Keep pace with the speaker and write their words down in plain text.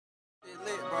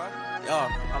Hello?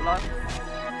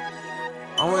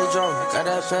 I'm with Joe, got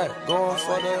that fat, going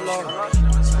for the low.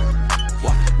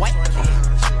 What?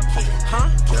 Huh?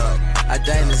 Yeah. I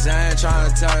think the Zane trying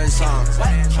to tell you something.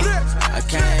 I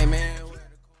came in.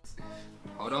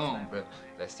 Hold on, bro.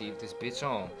 Let's see if this bitch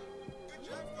on.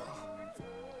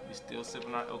 You still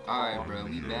sipping on alcohol? Alright, bro.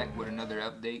 We back with another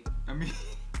update. I mean,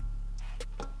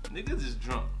 niggas is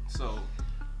drunk, so.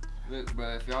 Look,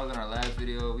 bro, if y'all in our last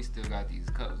video, we still got these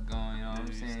cups going, you know what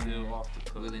I'm saying? Still off the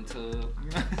cup. Will and tub. You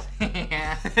know what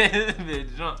I'm saying? This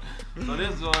bitch drunk. So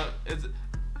this one is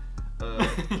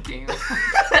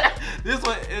this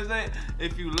one isn't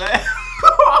if you laugh.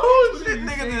 Oh shit,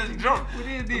 niggas is drunk. What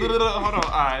is this? Hold on.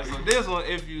 Alright, so this one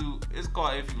it's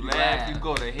called if you laugh, you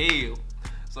go to hell.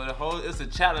 So it's a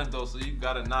challenge though, so you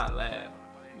gotta not laugh.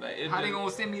 Like, how they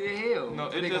gonna send me to hell? No,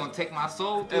 they gonna take my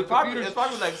soul to it's the probably, computer? it's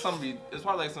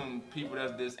probably like some people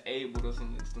that's disabled or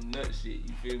some nut shit.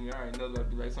 You feel me? I already know that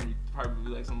be like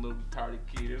probably like some little retarded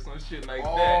kid or some shit like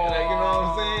that. Like, you know what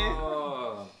I'm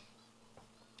saying?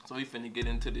 So we finna get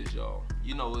into this, y'all.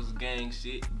 You know it's gang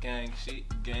shit.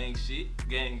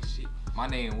 My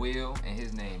name Will and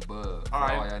his name Bub. All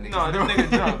right, no, this nigga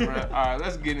drunk, bro. All right,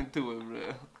 let's get into it,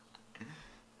 bro.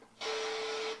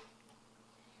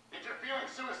 If you're feeling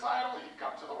suicidal, you've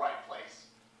come to the right place.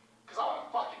 Cause I wanna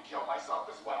fucking kill myself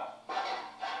as well.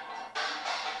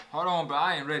 Hold on, bro.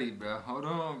 I ain't ready, bro. Hold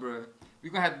on, bro. We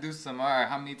gonna have to do some. All right,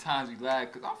 how many times we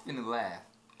laugh? Cause I'm finna laugh.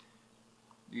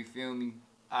 You feel me?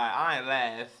 Alright, I ain't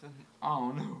laugh. I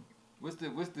don't know. What's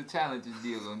the challenges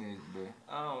deal on this, bro?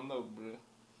 I don't know, bro.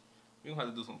 We gonna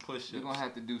have to do some push-ups. We gonna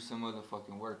have to do some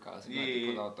motherfucking workings. We yeah. Have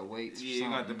to pull out the weights. Yeah, you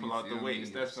gonna have to pull out the weights.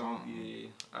 That's something. Yeah.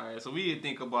 Alright, so we didn't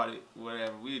think about it.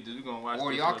 Whatever. We gonna watch.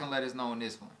 Or y'all can let us know on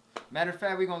this one. Matter of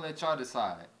fact, we gonna let y'all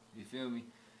decide. You feel me?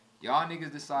 Y'all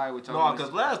niggas decide what y'all. No,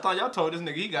 cause last time y'all told this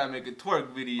nigga he gotta make a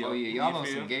twerk video. Oh yeah, y'all on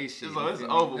some gay shit. So it's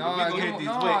over. No, we gonna hit these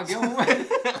weights.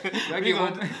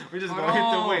 We just gonna hit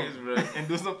the weights, bro, and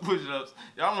do some push-ups.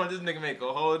 Y'all want this nigga make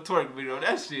a whole twerk video?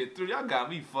 That shit, y'all got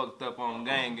me fucked up on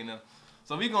gang and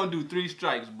so we gonna do 3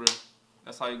 strikes, bro.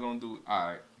 That's how you gonna do it. All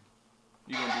right.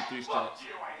 You gonna do 3 strikes. Fuck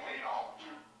you, I hate all of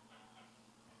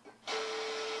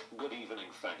you. Good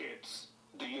evening, faggots.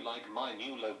 Do you like my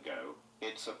new logo?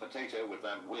 It's a potato with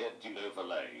that weird dude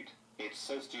overlaid. It's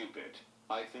so stupid.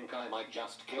 I think I might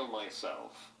just kill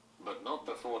myself. But not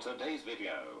before today's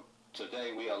video.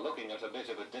 Today we are looking at a bit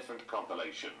of a different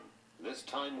compilation. This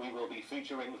time we will be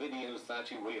featuring videos that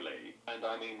you really, and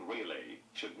I mean really,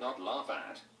 should not laugh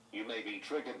at. You may be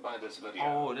triggered by this video.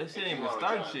 Oh, this shit ain't even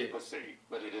start shit. Pussy,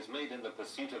 but it is made in the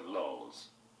pursuit of lols.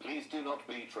 Please do not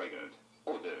be triggered.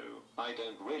 Or do. I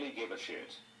don't really give a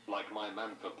shit. Like my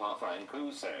man Papa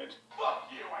Franco said, fuck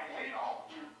you, I hate all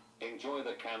of you. Enjoy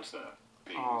the cancer.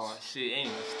 Peace. Oh shit, ain't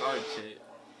even start shit.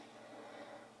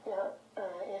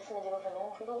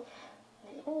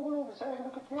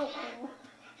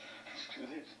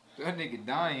 That nigga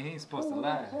dying, he ain't supposed to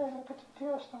laugh.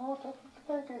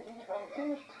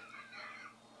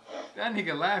 That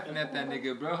nigga laughing at that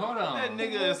nigga, bro. Hold on. That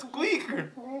nigga a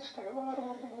squeaker.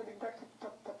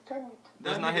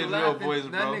 That's not his real laughing, voice,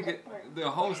 bro. That nigga, the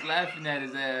host laughing at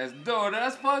his ass. Dude,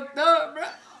 that's fucked up, bro.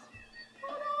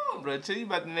 Hold on, bro. Chill, you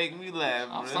about to make me laugh,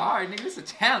 bro. I'm sorry, nigga. This a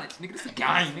challenge, nigga. This a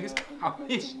game, nigga. This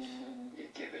competition.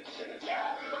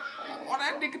 Oh,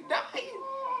 that nigga dying.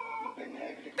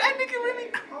 That nigga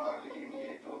really.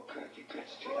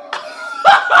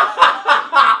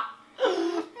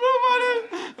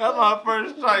 That's my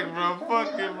first strike, bro.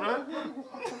 Fuck it, bro.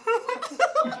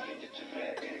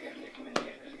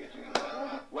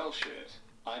 Well, shit.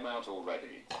 I'm out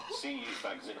already. See you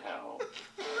fags in hell.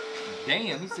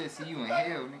 Damn, he said see you in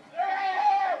hell, nigga.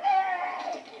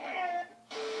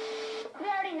 We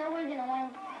already know we're gonna win.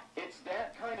 It's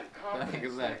that kind of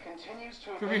confidence that continues to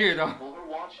come here, dog. people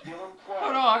who watch Ylyl play.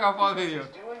 Hold on, I got 5 video.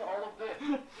 He's doing all of this.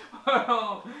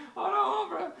 Hold on,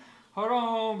 bro. Hold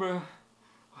on, bro.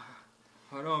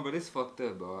 Hold on, bro. This fucked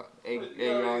up, bro. Hey,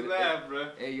 y'all. Laugh, bro.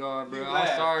 Hey, y'all, bro. You I'm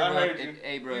laughed. sorry, I bro. heard you.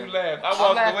 Hey, bro. You laughed.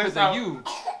 I laughed because of you.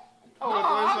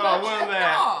 I wasn't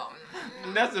laugh.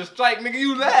 That's a strike, nigga.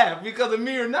 You laugh because of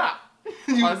me or not.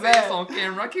 You My ass on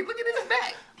camera. I keep looking at his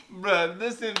back. Bruh,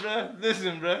 listen,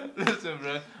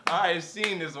 bruh. I already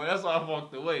seen this one. That's why I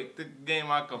walked away. Took the game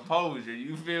my composure.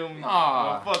 You feel me?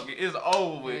 Nah. Well, fuck it. It's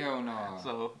over with. Hell no.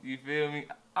 So, you feel me?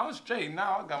 I'm straight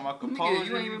now. I got my composure. Nigga,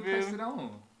 you ain't even pressed it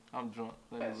on. I'm drunk.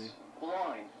 Let me leave.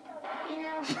 Blind. You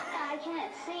know, I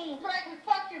can't see. But I can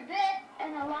fuck your bitch.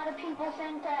 And a lot of people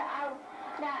think that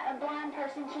a blind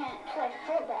person can't play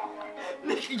football.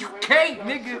 Nigga, you can't,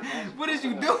 nigga. What is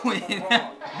you doing?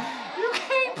 You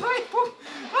can't play football.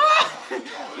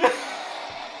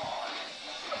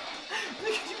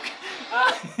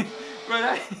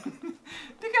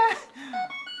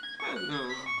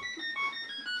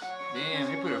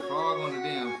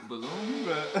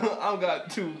 got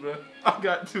two, bro. I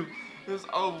got two. It's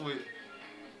over with.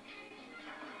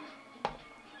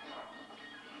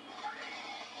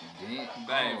 Damn.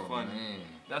 That ain't Oh, funny. man.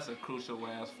 That's a crucial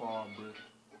ass fall, bro.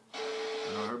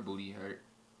 I know her booty hurt.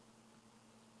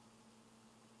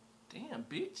 Damn,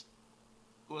 bitch.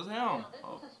 What's him? Now, this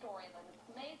is a story of an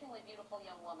amazingly beautiful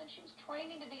young woman. She was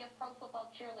training to be a pro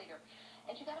football cheerleader,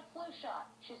 and she got a flu shot.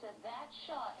 She said that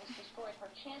shot has destroyed her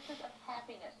chances of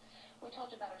happiness. We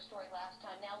told you about her story last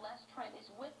time. Now Les Trent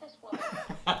is with this woman.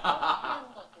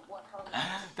 Look at what her life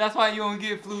is. That's why you don't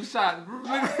get flu shots.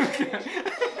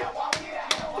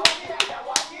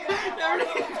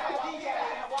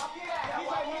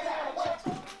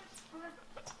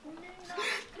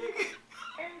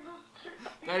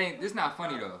 That ain't. This not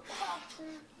funny though.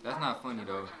 That's not funny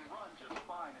though.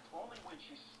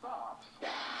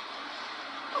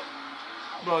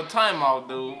 Bro, time out,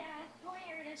 dude.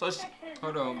 So she,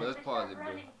 Hold on, let's pause it,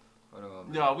 bro. Hold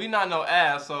on. yo, we not no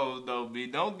assholes though, B.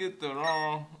 Don't get the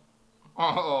wrong.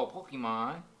 Oh,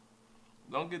 Pokemon.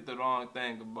 Don't get the wrong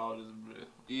thing about us, bro.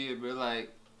 Yeah, bro.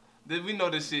 Like, We know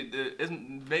this shit. It's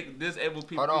make disabled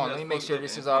people. hold on. Let me make sure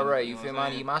this is all right. You feel me? I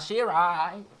need my shit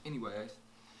right. Anyways,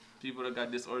 people that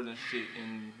got disorder and shit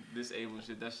and disabled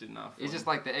shit. That shit not funny. it's just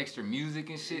like the extra music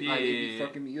and shit. Yeah. Like, it be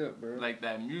fucking me up, bro. like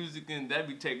that music and that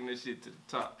be taking this shit to the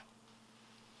top.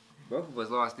 Both of us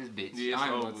lost this bitch. Yeah, it's I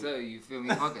ain't over. gonna tell you. You feel me?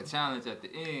 Fuck a challenge at the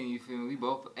end. You feel me? We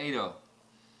both 8-0.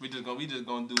 We just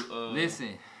gonna do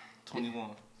Listen,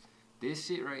 21. this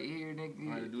shit right here, nigga.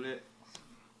 Alright, do that.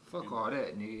 Fuck all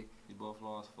that, nigga. We both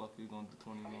lost. Fuck, we gonna do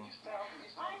 21. I know,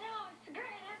 it's great.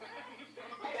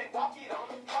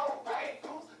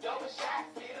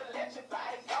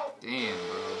 Damn,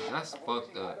 bro. That's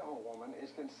fucked up. Idaho woman is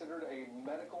considered a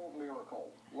medical miracle.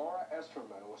 Laura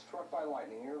Esterman was struck by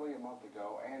lightning nearly a month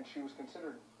ago, and she was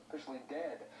considered officially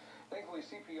dead. Thankfully,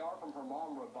 CPR from her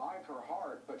mom revived her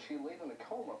heart, but she laid in a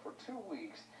coma for 2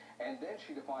 weeks, and then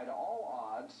she defied all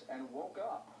odds and woke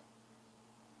up.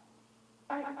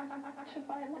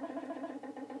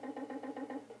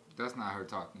 That's not her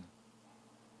talking.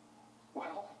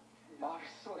 Well,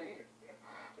 obviously,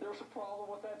 there's a problem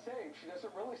with that tape. She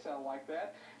doesn't really sound like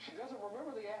that. She doesn't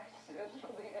remember the accident,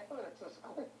 but the evidence is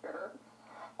clear.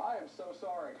 I am so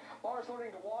sorry. Laura's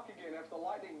learning to walk again after the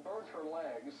lightning burned her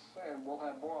legs, and we'll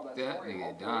have more on that That story. nigga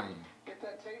Hopefully dying. get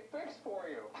that tape fixed for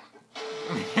you.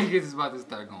 Niggas is about to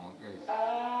start going crazy. Is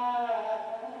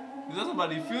that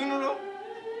somebody's funeral?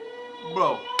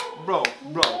 Bro,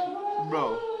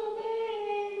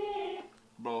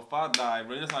 if I die,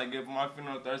 bro, just like get for my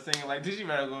funeral, start singing like this, you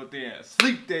better go up there and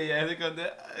sleep there, yeah, because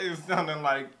it's sounding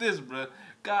like this, bro.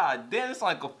 God damn, it's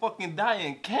like a fucking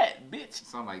dying cat, bitch.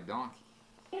 Sound like Donkey.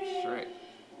 Shrek.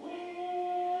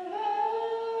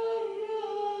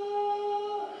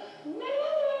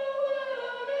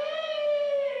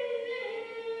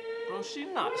 Bro, she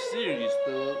not serious,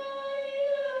 dude.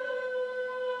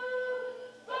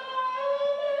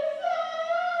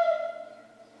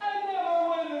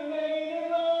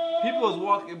 People was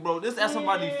walking, bro. This at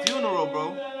somebody's funeral,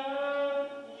 bro.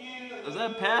 Is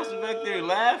that pastor back there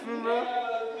laughing, bro?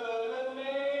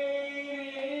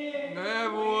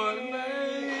 Never would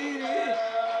made it.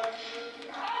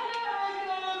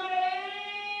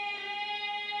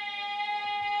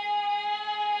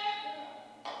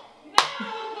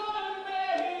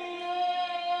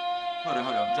 Hold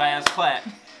on. Giants clap.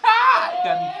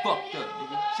 Got me fucked up,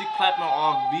 nigga. She clapping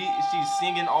off beat. She's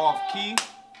singing off key.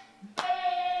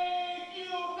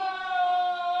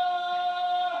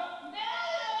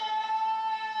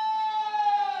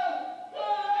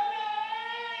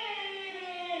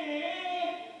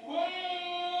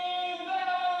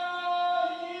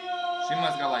 She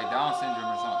must got like Down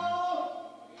syndrome or something.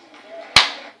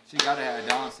 She gotta have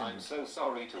Down syndrome. I'm so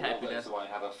sorry to all those who I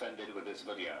have offended with this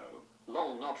video.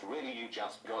 Lol, not really, you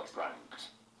just got pranked.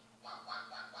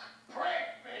 Prank,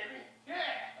 baby! Yeah!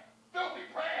 Filthy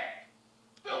prank!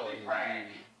 Filthy prank!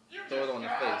 You Throw it just on the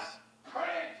got face.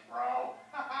 pranked, bro!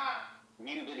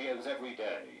 New videos every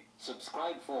day.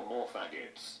 Subscribe for more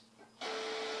faggots.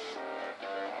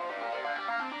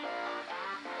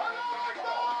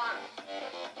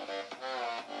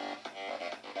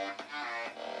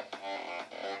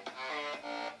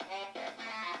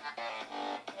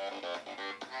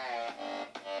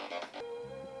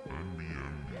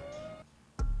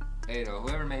 Hey though,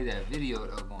 whoever made that video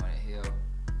though going to hell.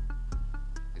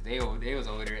 Cause they was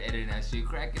over there editing that shit,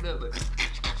 cracking up. But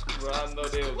Bro, I know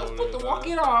they was over what there, the walk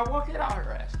it out,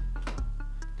 right?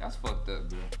 That's fucked up,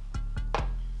 bro.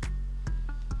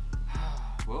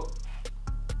 Well,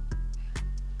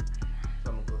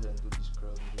 I'm gonna go ahead and do these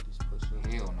curls and do these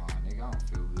push-ups. hell no, nigga. I don't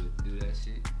feel good to do that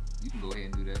shit. You can go ahead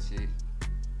and do that shit.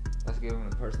 Let's give them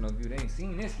a personal view. They ain't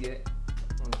seen this yet.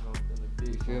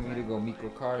 You feel me? They go Miko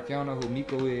card. If y'all know who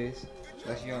Miko is,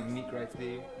 that's young Meek right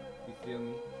there. You feel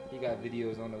me? He got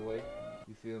videos on the way.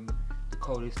 You feel me? The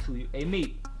code is 2. Hey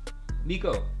Meek,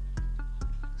 Miko,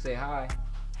 say hi.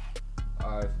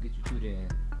 Alright, forget you 2 then,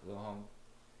 little homie.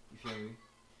 You feel me?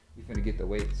 We finna get the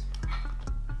weights.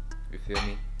 You feel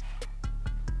me?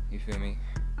 You feel me?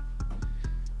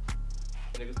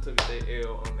 Niggas took their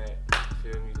L on that.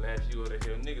 You feel me? Last year of the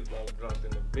hell, niggas about drunk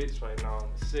in the bitch right now on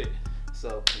the shit.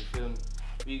 So, you feel me?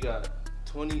 We got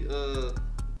 20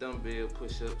 dumbbell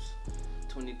push-ups,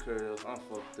 20 curls. I'm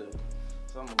fucked up.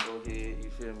 So I'm gonna go ahead, you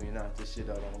feel me, knock this shit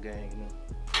out on gang, you know.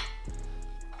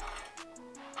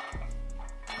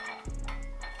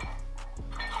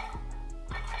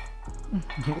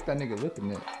 What that nigga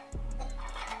looking at?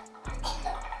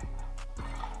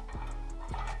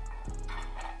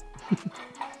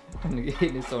 That nigga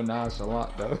hitting it so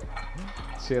nonchalant though.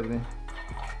 Chilling.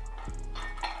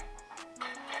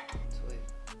 12,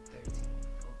 13,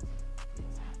 14, 15,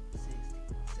 16,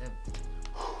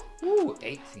 17. Ooh,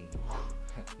 18,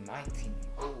 19,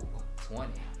 ooh,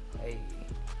 20. Hey.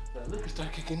 That liquor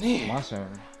start kicking in. My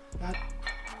turn. You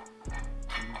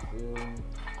feel me?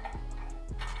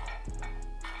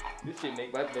 This shit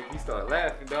make me start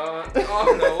laughing, dog. I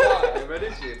don't know why, bro.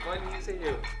 This shit funny as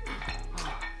hell.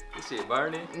 This shit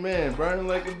burning. Man, burning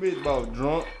like a bitch, about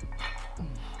drunk.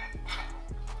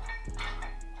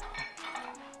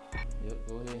 Yep,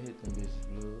 go ahead and hit them bitches,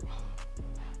 blood.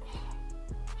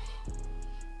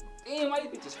 Damn, why you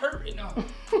bitches hurting now?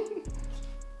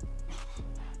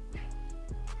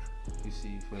 You see,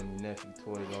 you feel me, nephew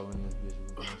toys all in this bitch.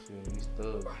 We're gonna see him. We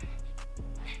stubbed.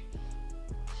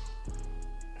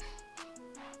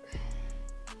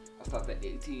 I stopped at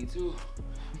 18 too.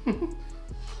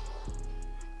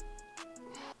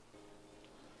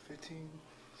 15,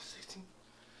 16,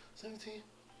 17,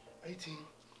 18,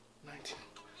 19,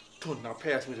 20. Now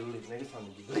pass me the lit, nigga. It's time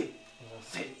to get lit. You know what I'm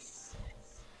saying?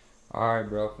 Alright,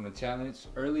 bro, from the challenge.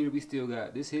 Earlier, we still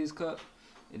got this his cup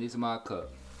and this my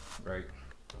cup, right?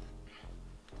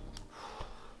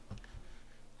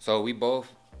 So we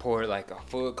both poured like a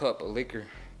full cup of liquor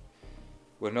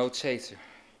with no chaser.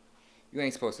 You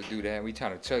ain't supposed to do that. We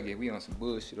trying to chug it. We on some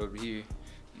bullshit over here.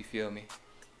 You feel me?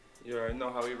 You already know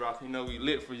how we rock. You know we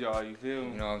lit for y'all. You feel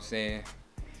me? You know what I'm saying?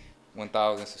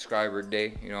 1,000 subscriber a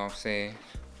day. You know what I'm saying?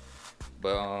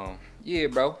 But yeah,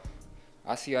 bro.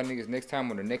 I'll see y'all niggas next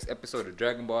time on the next episode of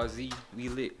Dragon Ball Z. We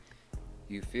lit.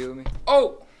 You feel me?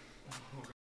 Oh!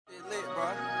 Lit,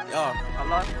 bro. Yo,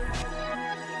 hello?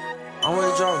 I'm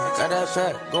with Joe. Got that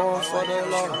fat. Going for the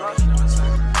low.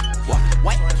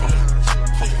 What?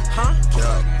 Huh?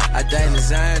 I dang the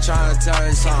Zan trying to tell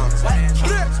you something.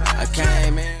 I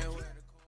came in.